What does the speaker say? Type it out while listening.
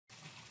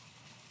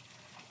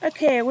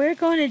Okay, we're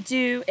going to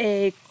do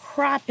a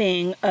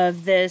cropping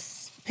of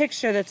this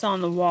picture that's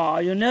on the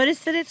wall. You'll notice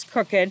that it's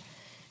crooked,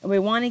 and we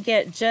want to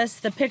get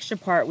just the picture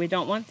part. We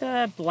don't want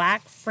the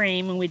black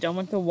frame, and we don't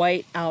want the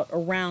white out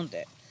around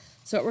it.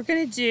 So what we're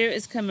going to do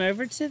is come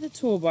over to the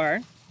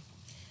toolbar,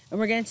 and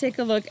we're going to take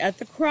a look at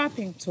the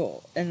cropping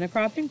tool. And the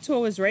cropping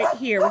tool is right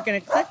here. We're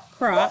going to click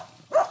crop,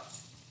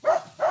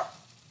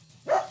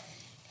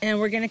 and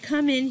we're going to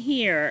come in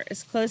here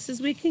as close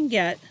as we can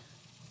get.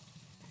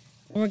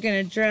 We're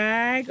going to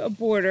drag a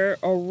border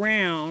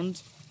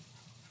around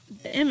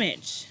the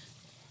image.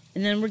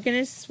 And then we're going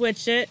to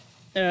switch it,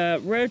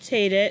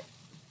 rotate it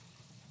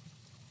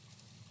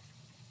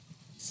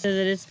so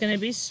that it's going to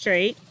be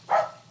straight.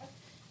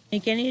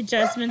 Make any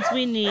adjustments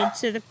we need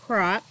to the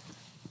crop.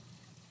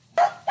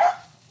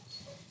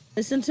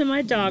 Listen to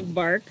my dog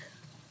bark.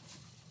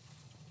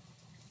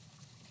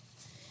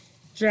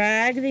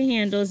 Drag the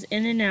handles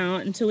in and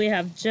out until we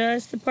have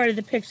just the part of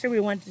the picture we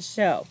want to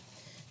show.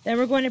 Then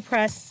we're going to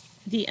press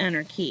the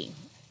enter key.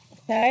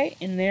 Okay,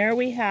 and there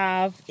we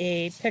have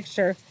a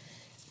picture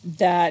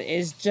that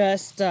is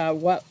just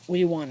what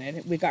we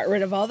wanted. We got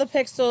rid of all the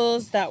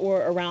pixels that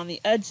were around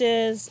the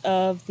edges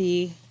of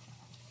the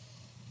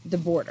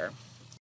border.